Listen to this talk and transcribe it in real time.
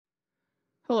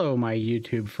Hello my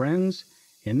YouTube friends.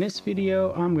 In this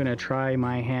video I'm going to try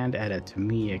my hand at a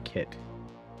Tamiya kit.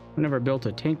 I've never built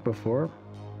a tank before,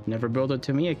 never built a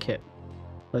Tamiya kit.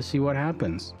 Let's see what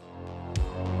happens.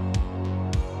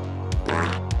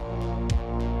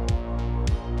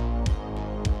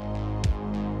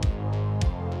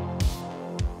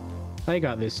 I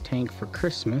got this tank for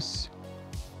Christmas.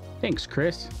 Thanks,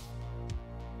 Chris.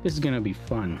 This is going to be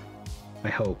fun, I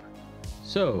hope.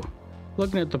 So,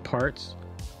 looking at the parts,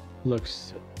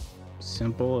 looks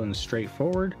simple and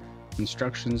straightforward.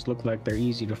 Instructions look like they're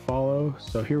easy to follow,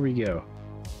 so here we go.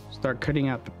 Start cutting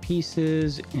out the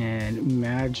pieces, and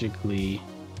magically,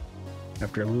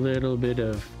 after a little bit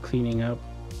of cleaning up,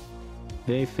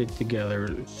 they fit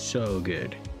together so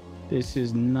good. This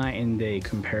is night and day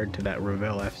compared to that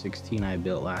Revell F16 I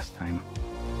built last time.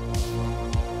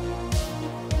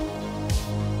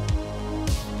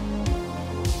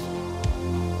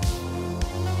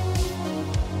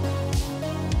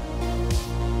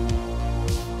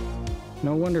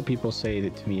 No wonder people say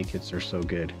that Tamiya kits are so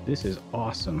good. This is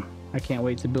awesome. I can't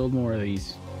wait to build more of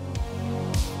these.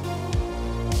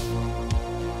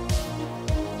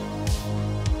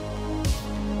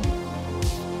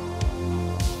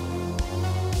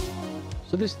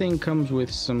 So this thing comes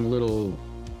with some little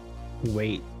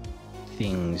weight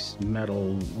things,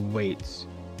 metal weights.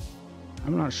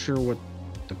 I'm not sure what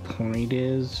the point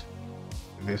is.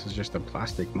 This is just a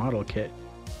plastic model kit.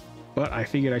 But I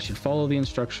figured I should follow the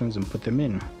instructions and put them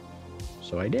in.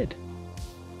 So I did.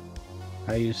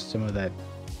 I used some of that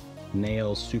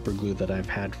nail super glue that I've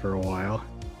had for a while,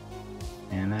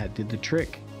 and that did the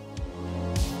trick.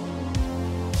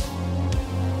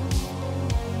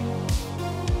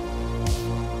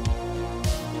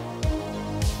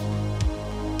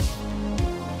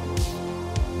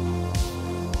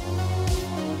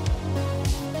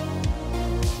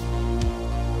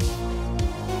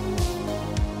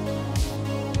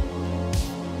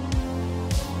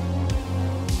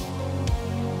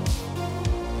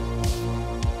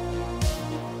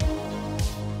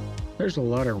 There's a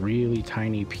lot of really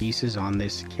tiny pieces on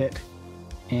this kit,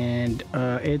 and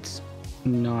it's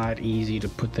not easy to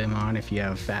put them on if you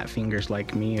have fat fingers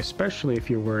like me, especially if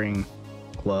you're wearing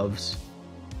gloves.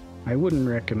 I wouldn't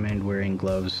recommend wearing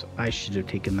gloves. I should have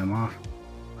taken them off.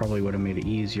 Probably would have made it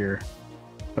easier,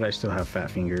 but I still have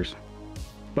fat fingers.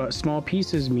 But small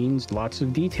pieces means lots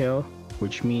of detail,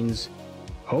 which means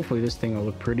hopefully this thing will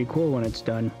look pretty cool when it's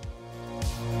done.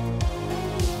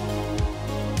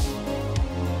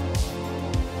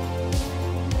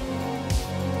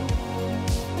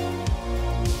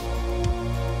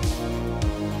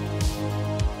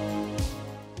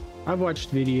 I've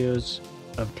watched videos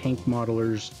of tank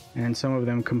modelers, and some of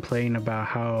them complain about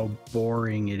how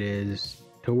boring it is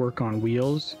to work on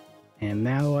wheels, and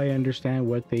now I understand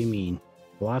what they mean.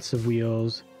 Lots of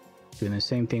wheels, doing the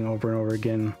same thing over and over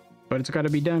again, but it's got to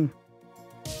be done.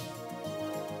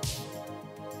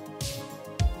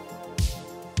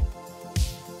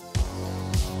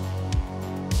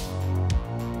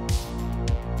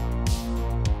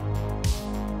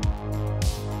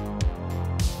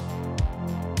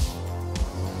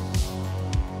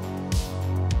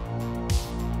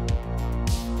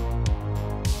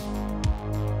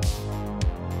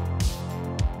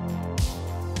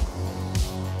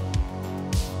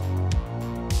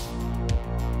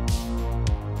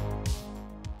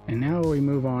 And now we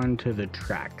move on to the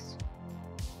tracks.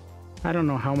 I don't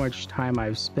know how much time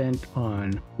I've spent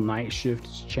on Night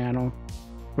Shift's channel,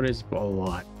 but it's a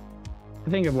lot. I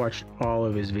think I've watched all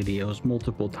of his videos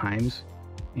multiple times,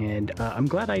 and I'm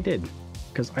glad I did,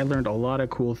 because I learned a lot of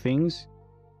cool things,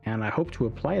 and I hope to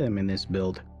apply them in this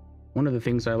build. One of the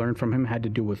things I learned from him had to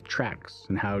do with tracks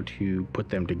and how to put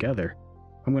them together.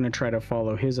 I'm going to try to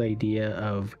follow his idea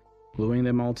of gluing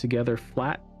them all together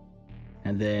flat,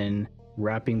 and then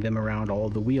wrapping them around all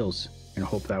the wheels, and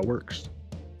hope that works.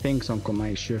 Thanks, Uncle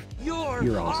Night Shift.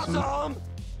 You're awesome.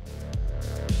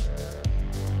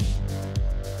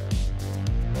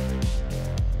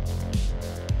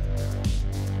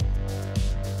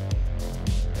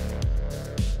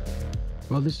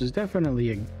 Well, this is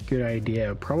definitely a good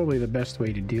idea, probably the best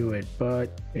way to do it,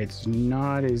 but it's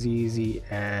not as easy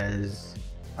as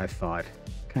I thought.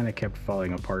 Kind of kept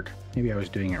falling apart. Maybe I was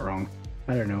doing it wrong.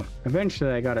 I don't know.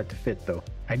 Eventually I got it to fit though.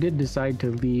 I did decide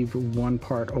to leave one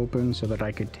part open so that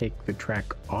I could take the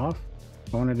track off.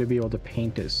 I wanted to be able to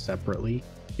paint it separately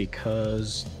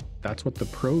because that's what the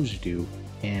pros do,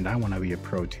 and I want to be a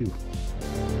pro too.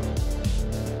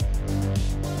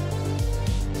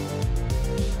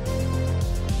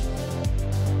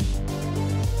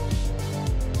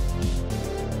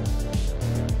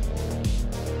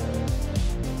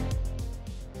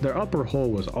 The upper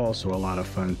hull was also a lot of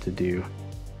fun to do.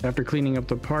 After cleaning up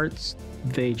the parts,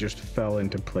 they just fell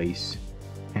into place,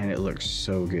 and it looks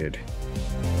so good.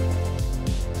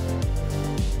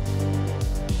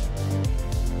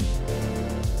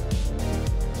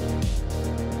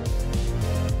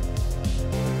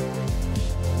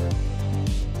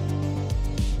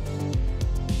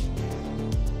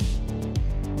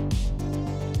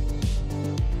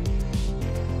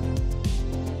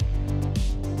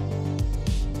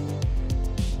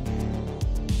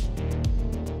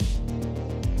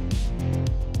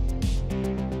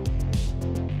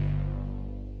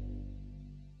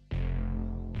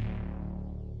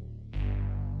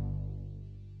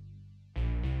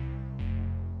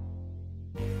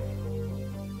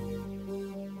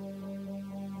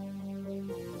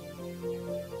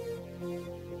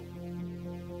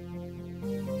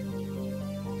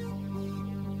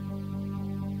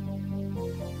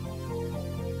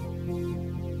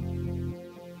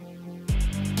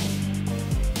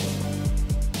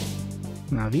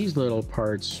 Now these little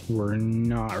parts were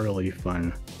not really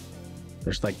fun.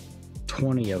 There's like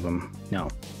 20 of them. No,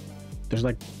 there's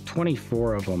like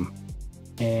 24 of them,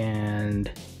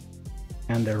 and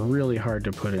they're really hard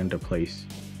to put into place.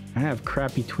 I have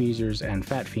crappy tweezers and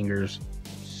fat fingers,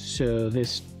 so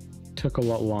this took a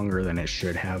lot longer than it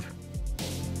should have.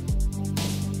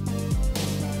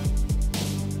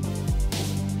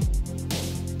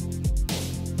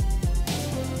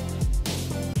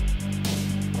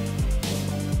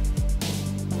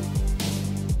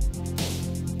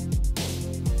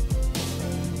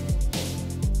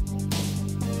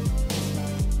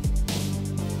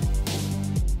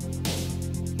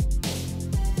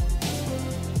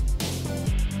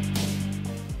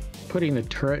 Putting the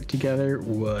turret together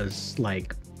was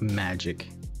like magic.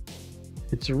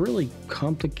 It's a really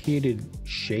complicated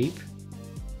shape,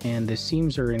 and the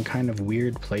seams are in kind of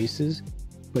weird places,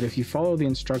 but if you follow the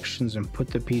instructions and put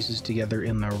the pieces together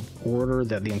in the order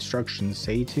that the instructions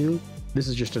say to, this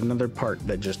is just another part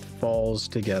that just falls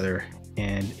together,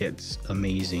 and it's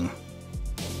amazing.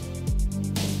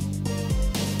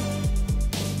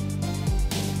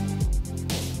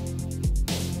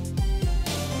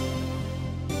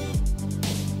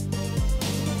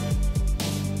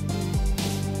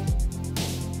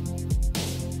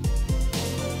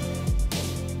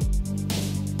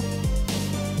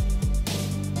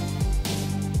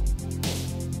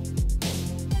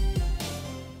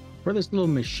 For this little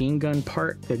machine gun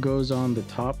part that goes on the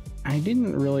top, I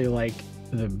didn't really like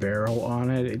the barrel on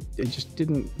it. It just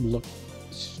didn't look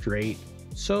straight.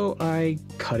 So I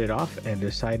cut it off and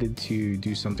decided to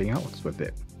do something else with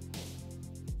it.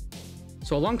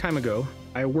 So a long time ago,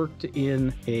 I worked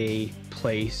in a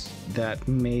place that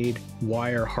made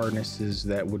wire harnesses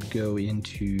that would go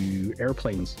into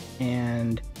airplanes.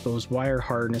 And those wire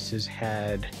harnesses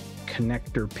had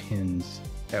connector pins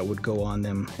that would go on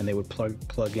them, and they would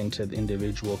plug into the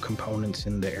individual components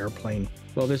in the airplane.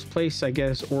 Well, this place, I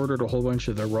guess, ordered a whole bunch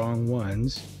of the wrong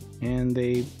ones, and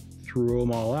they threw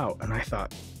them all out. And I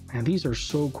thought, man, these are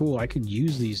so cool. I could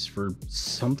use these for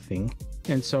something.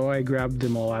 And so I grabbed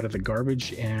them all out of the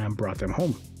garbage and brought them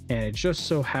home. And it just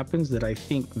so happens that I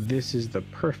think this is the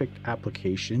perfect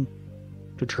application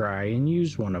to try and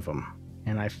use one of them.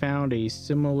 And I found a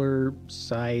similar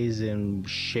size and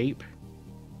shape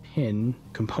pin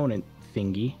component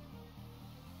thingy.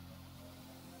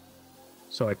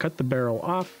 So I cut the barrel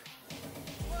off.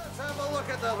 Let's have a look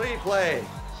at the replay.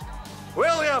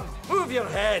 William, move your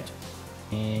head.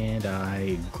 And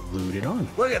I glued it on.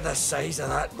 Look at the size of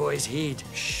that boy's head.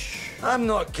 Shh. I'm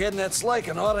not kidding, it's like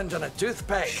an orange on a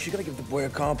toothpick. Shh, you're gonna give the boy a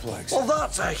complex. Well,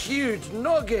 that's a huge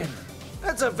noggin.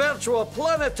 It's a virtual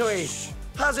planetoid.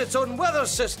 Has its own weather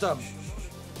system.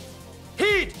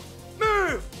 Heed,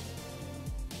 move!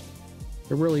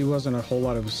 There really wasn't a whole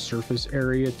lot of surface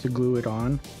area to glue it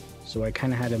on, so I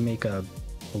kind of had to make a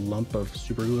lump of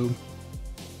super glue,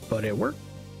 but it worked.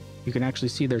 You can actually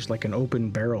see there's like an open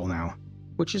barrel now,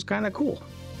 which is kind of cool.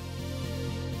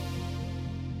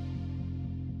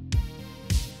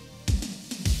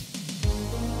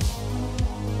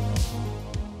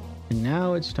 And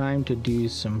now it's time to do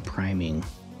some priming.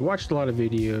 I watched a lot of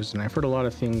videos and I've heard a lot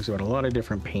of things about a lot of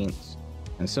different paints,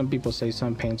 and some people say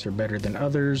some paints are better than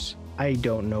others. I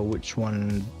don't know which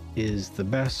one is the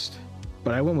best,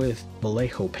 but I went with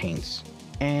Vallejo paints,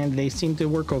 and they seem to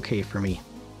work okay for me.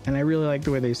 And I really like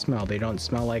the way they smell. They don't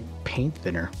smell like paint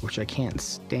thinner, which I can't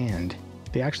stand.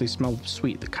 They actually smell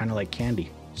sweet, kind of like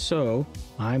candy. So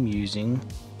I'm using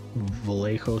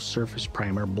Vallejo Surface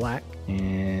Primer Black,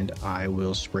 and I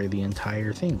will spray the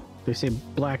entire thing. They say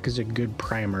black is a good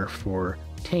primer for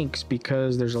tanks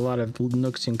because there's a lot of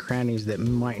nooks and crannies that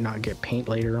might not get paint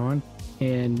later on,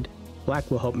 and black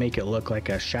will help make it look like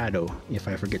a shadow if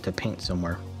I forget to paint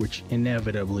somewhere, which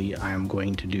inevitably I am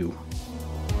going to do.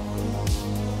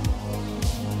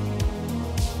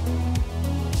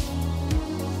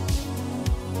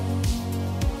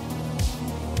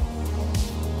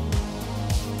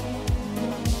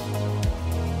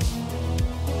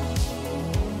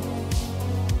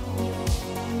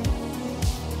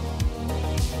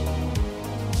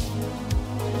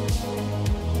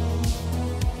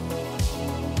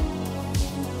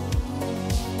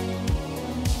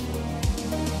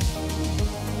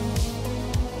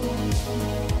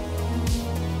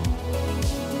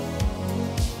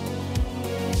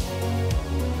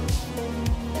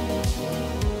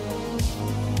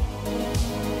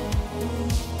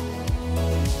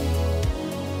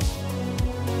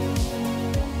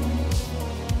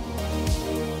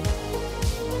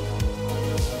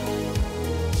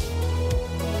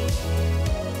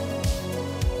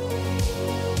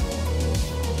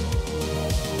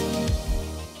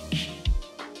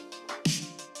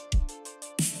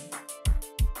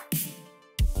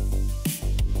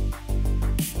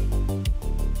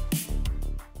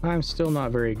 I'm still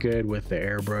not very good with the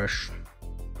airbrush.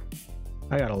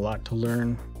 I got a lot to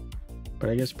learn, but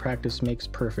I guess practice makes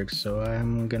perfect, so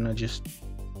I'm gonna just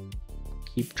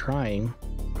keep trying.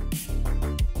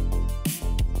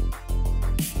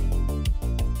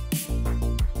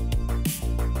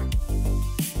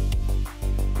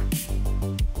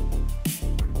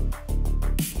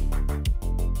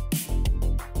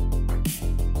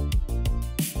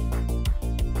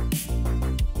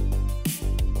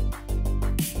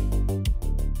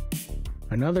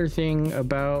 Another thing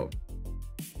about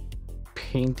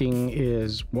painting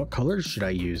is, what colors should I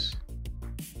use?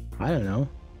 I don't know.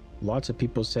 Lots of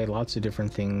people say lots of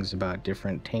different things about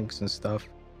different tanks and stuff.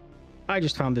 I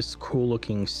just found this cool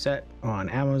looking set on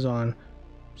Amazon,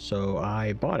 so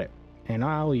I bought it, and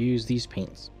I'll use these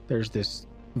paints. There's this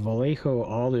Vallejo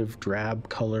olive drab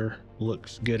color,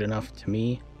 looks good enough to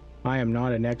me. I am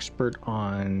not an expert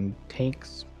on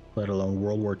tanks, let alone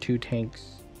World War II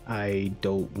tanks. I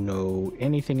don't know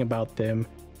anything about them.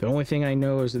 The only thing I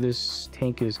know is that this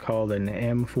tank is called an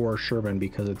M4 Sherman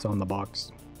because it's on the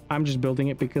box. I'm just building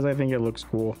it because I think it looks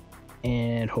cool,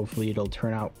 and hopefully it'll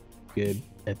turn out good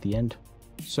at the end.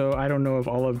 So I don't know if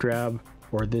olive drab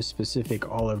or this specific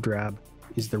olive drab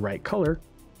is the right color,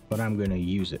 but I'm going to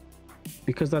use it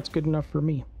because that's good enough for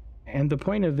me. And the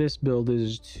point of this build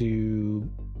is to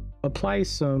apply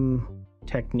some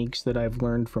techniques that I've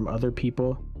learned from other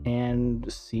people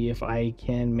and see if I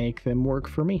can make them work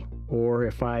for me, or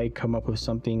if I come up with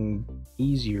something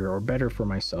easier or better for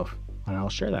myself, and I'll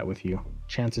share that with you.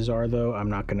 Chances are though, I'm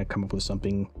not going to come up with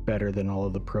something better than all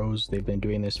of the pros. They've been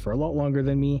doing this for a lot longer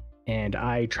than me, and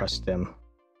I trust them.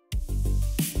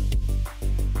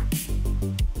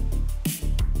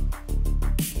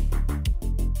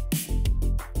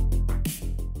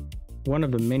 One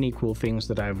of the many cool things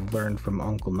that I've learned from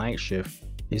Uncle Night Shift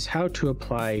is how to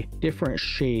apply different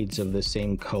shades of the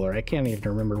same color. I can't even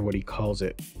remember what he calls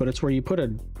it, but it's where you put a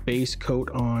base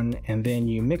coat on and then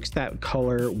you mix that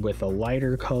color with a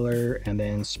lighter color and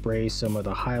then spray some of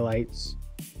the highlights,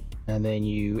 and then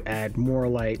you add more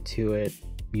light to it.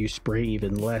 You spray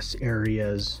even less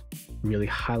areas, really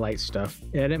highlight stuff,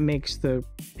 and it makes the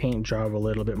paint job a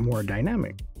little bit more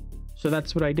dynamic. So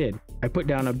that's what I did. I put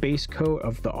down a base coat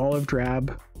of the olive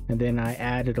drab, and then I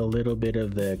added a little bit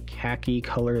of the khaki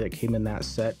color that came in that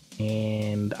set,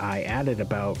 and I added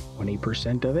about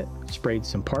 20% of it, sprayed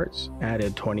some parts,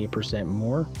 added 20%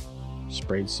 more,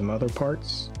 sprayed some other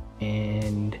parts,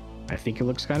 and I think it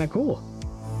looks kind of cool.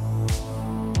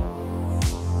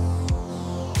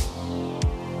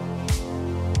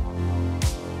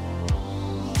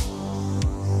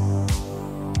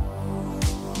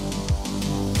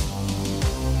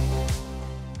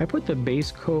 I put the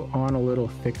base coat on a little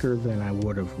thicker than I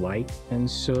would have liked, and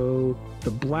so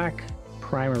the black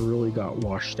primer really got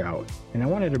washed out, and I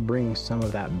wanted to bring some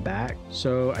of that back,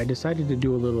 so I decided to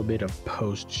do a little bit of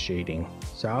post shading.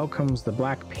 So out comes the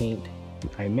black paint.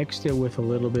 I mixed it with a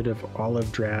little bit of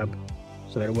olive drab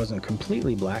so that it wasn't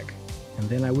completely black, and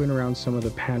then I went around some of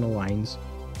the panel lines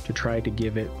to try to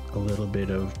give it a little bit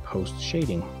of post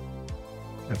shading.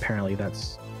 Apparently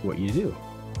that's what you do.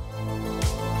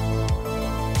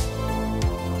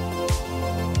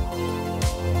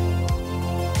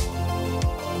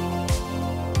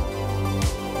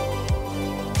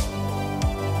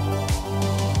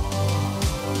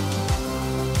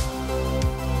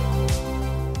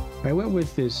 I went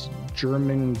with this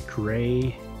German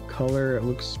gray color. It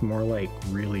looks more like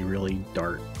really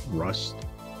dark rust.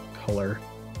 color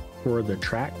for the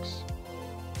tracks,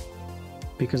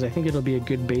 because I think it'll be a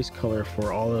good base color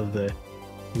for all of the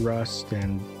rust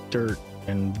and dirt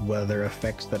and weather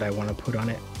effects that I want to put on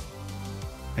it.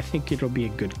 I think it'll be a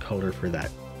good color for that.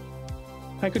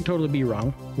 I could totally be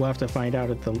wrong. We'll have to find out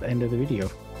at the end of the video.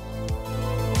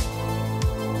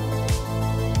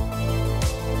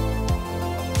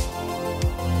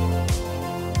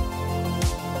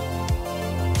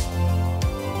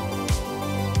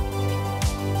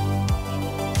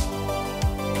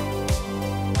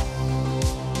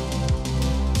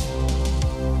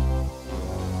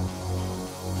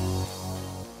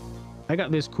 I got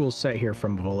this cool set here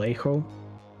from Vallejo,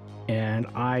 and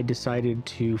I decided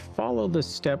to follow the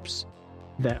steps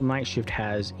that Night Shift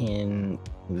has in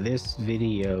this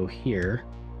video here.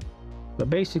 But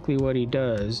basically what he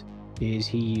does is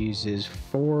he uses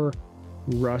 4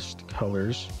 rust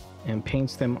colors and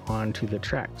paints them onto the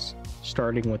tracks,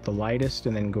 starting with the lightest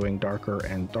and then going darker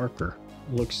and darker.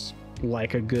 Looks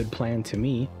like a good plan to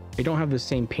me. I don't have the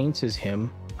same paints as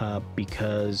him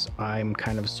because I'm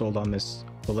kind of sold on this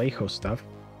Vallejo stuff,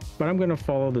 but I'm going to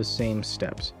follow the same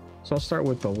steps. So I'll start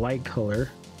with the light color.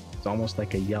 It's almost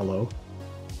like a yellow.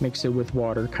 Mix it with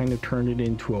water, kind of turn it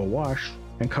into a wash,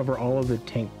 and cover all of the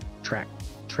tank track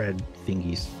tread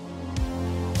thingies.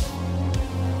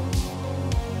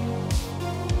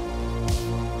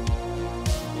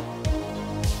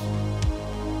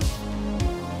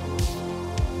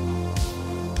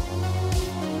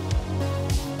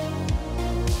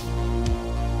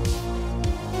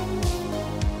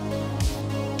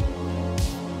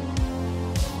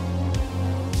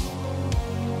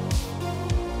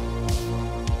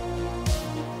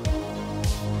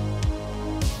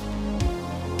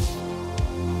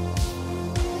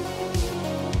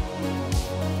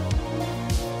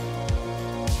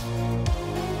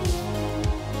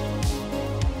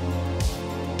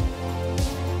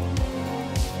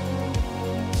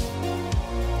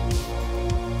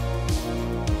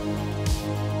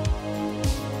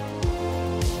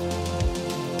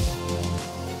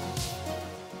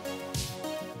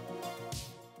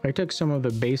 I took some of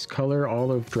the base color,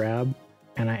 olive drab,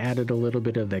 and I added a little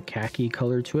bit of the khaki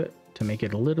color to it to make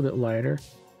it a little bit lighter.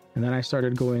 And then I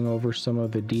started going over some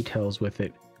of the details with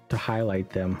it to highlight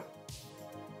them.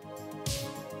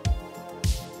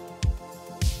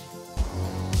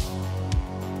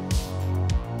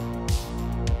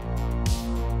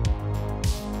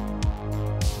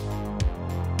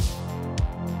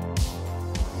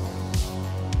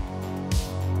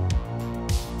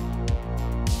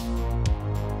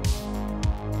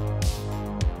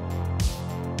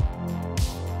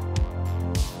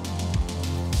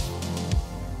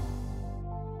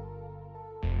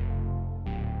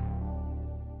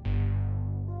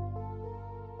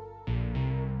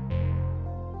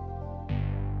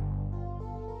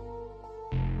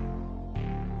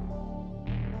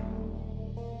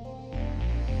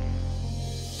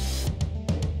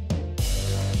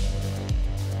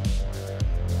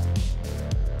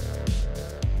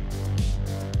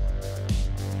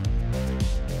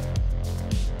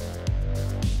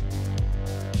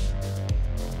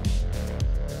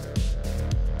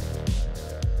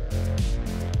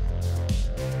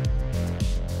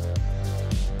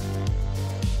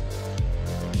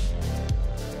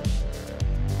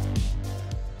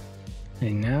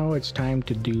 And now it's time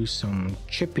to do some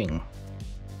chipping.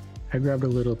 I grabbed a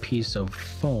little piece of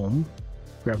foam,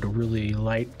 grabbed a really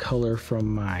light color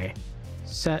from my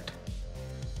set,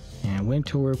 and went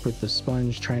to work with the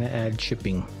sponge trying to add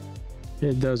chipping.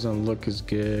 It doesn't look as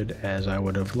good as I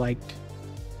would have liked,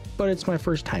 but it's my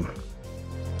first time.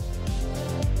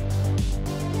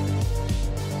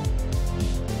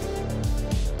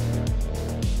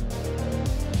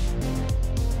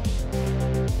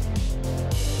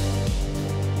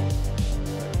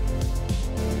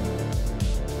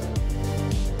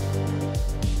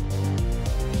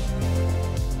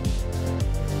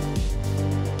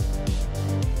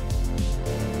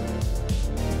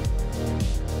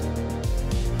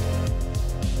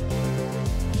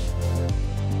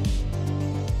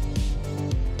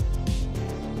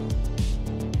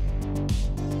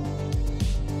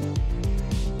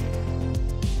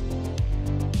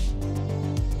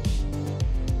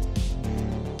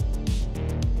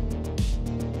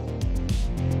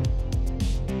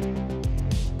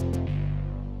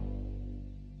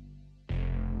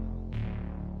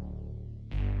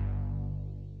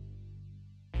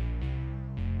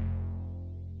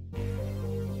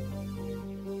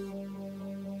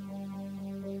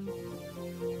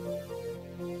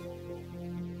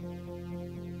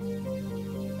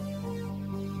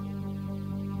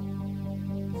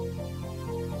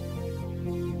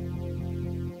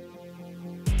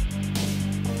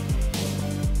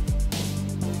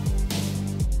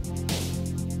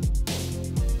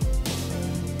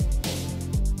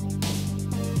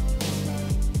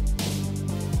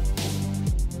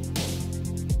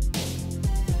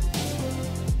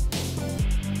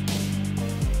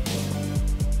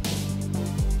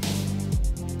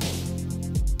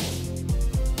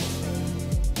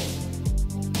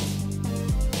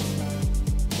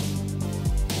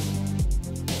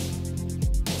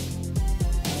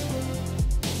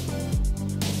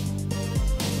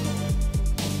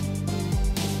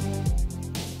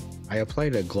 I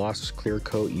applied a gloss clear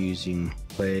coat using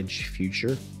Pledge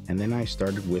Future, and then I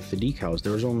started with the decals.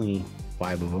 There was only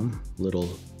 5 of them,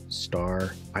 little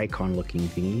star icon looking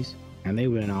thingies, and they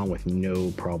went on with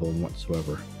no problem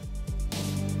whatsoever.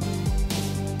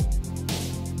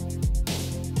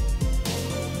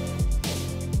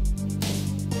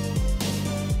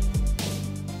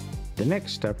 The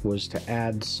next step was to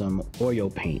add some oil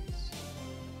paints.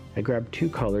 I grabbed 2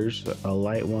 colors, a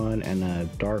light one and a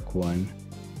dark one,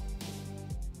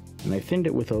 and I thinned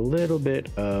it with a little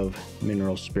bit of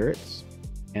mineral spirits,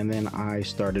 and then I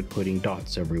started putting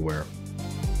dots everywhere.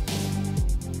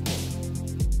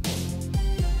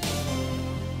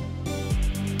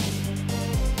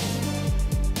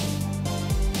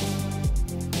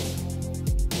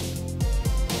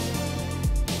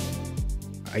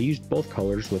 I used both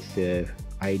colors with the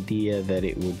idea that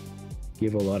it would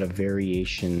give a lot of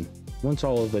variation. Once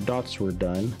all of the dots were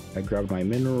done, I grabbed my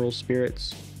mineral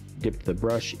spirits, dipped the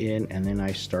brush in, and then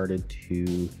I started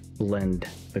to blend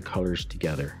the colors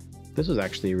together. This was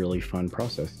actually a really fun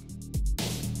process.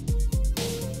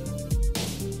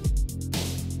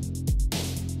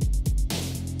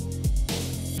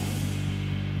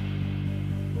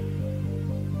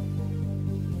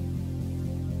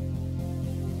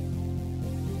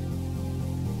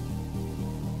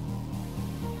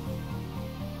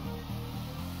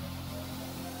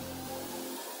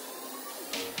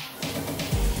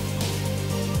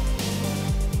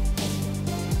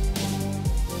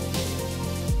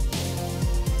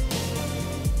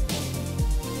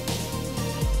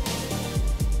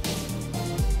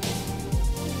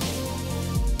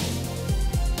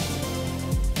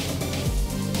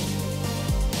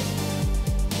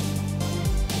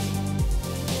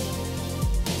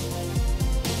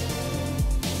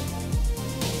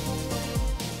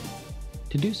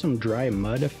 To do some dry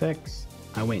mud effects,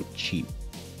 I went cheap.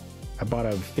 I bought a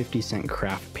 50-cent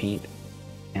craft paint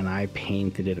and I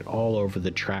painted it all over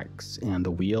the tracks and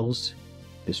the wheels.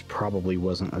 This probably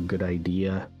wasn't a good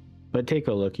idea, but take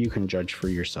a look, you can judge for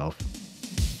yourself.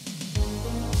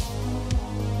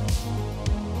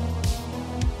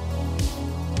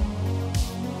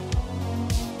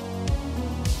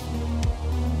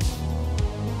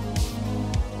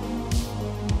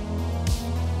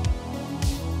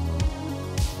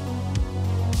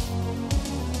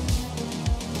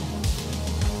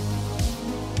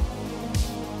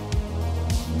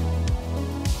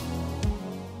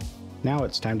 Now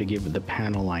it's time to give the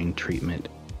panel line treatment.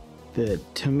 The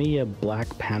Tamiya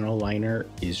black panel liner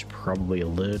is probably a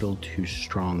little too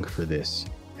strong for this.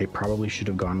 I probably should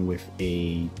have gone with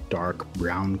a dark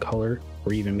brown color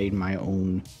or even made my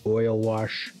own oil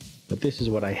wash, but this is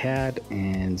what I had,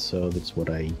 and so that's what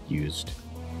I used.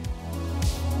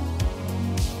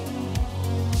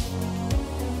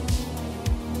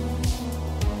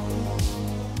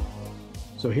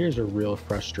 So here's a real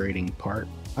frustrating part.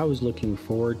 I was looking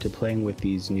forward to playing with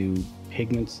these new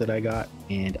pigments that I got,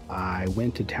 and I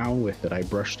went to town with it. I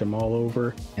brushed them all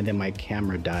over, and then my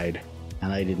camera died,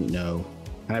 and I didn't know.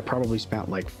 And I probably spent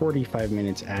like 45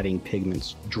 minutes adding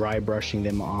pigments, dry brushing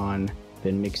them on,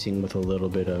 then mixing with a little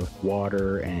bit of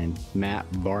water and matte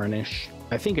varnish.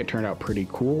 I think it turned out pretty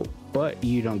cool, but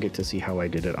you don't get to see how I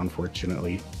did it,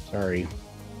 unfortunately. Sorry.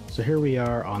 So here we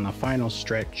are on the final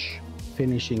stretch,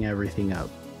 finishing everything up.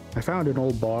 I found an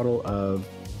old bottle of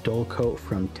dull coat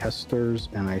from Testers,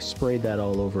 and I sprayed that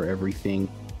all over everything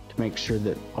to make sure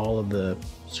that all of the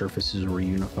surfaces were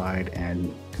unified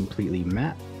and completely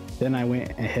matte. Then I went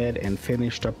ahead and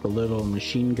finished up a little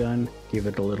machine gun, gave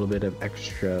it a little bit of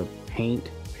extra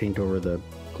paint over the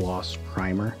gloss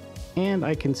primer, and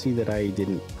I can see that I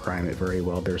didn't prime it very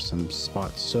well. There's some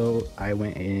spots, so I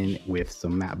went in with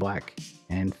some matte black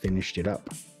and finished it up.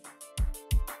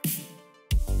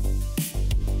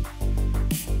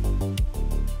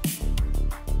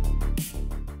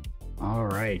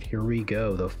 Alright, here we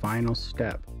go, the final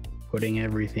step, putting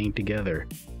everything together.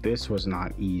 This was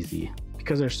not easy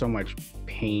because there's so much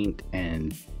paint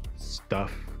and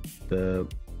stuff. The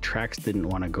tracks didn't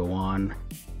want to go on,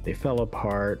 they fell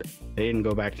apart, they didn't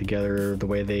go back together the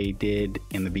way they did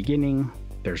in the beginning.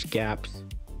 There's gaps,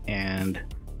 and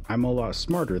I'm a lot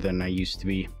smarter than I used to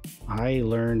be. I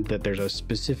learned that there's a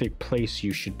specific place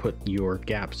you should put your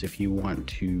gaps if you want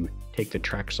to take the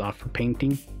tracks off for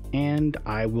painting, and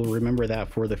I will remember that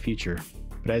for the future.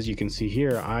 But as you can see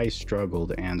here, I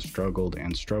struggled and struggled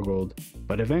and struggled,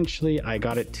 but eventually I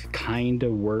got it to kind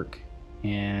of work,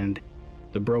 and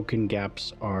the broken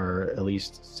gaps are at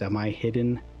least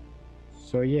semi-hidden.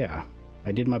 So yeah,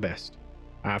 I did my best.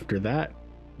 After that,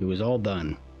 it was all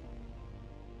done.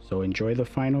 So enjoy the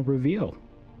final reveal.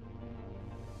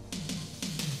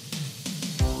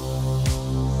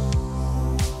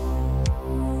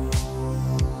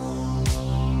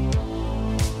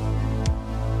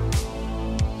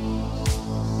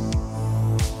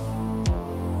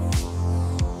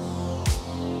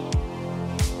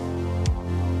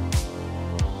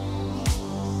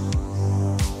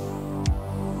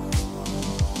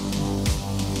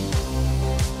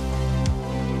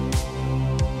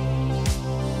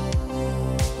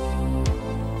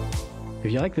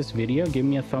 If you like this video, give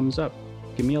me a thumbs up,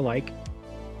 give me a like.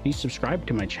 Please subscribe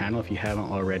to my channel if you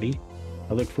haven't already.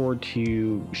 I look forward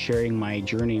to sharing my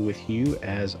journey with you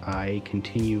as I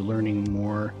continue learning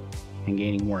more and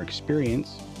gaining more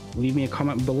experience. Leave me a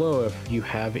comment below if you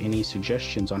have any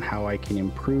suggestions on how I can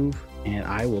improve, and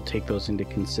I will take those into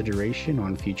consideration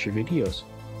on future videos.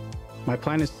 My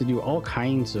plan is to do all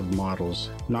kinds of models,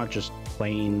 not just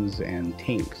planes and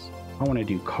tanks. I want to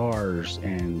do cars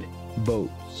and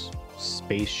boats,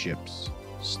 spaceships,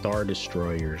 star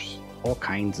destroyers, all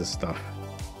kinds of stuff.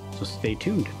 So stay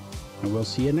tuned, and we'll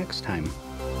see you next time.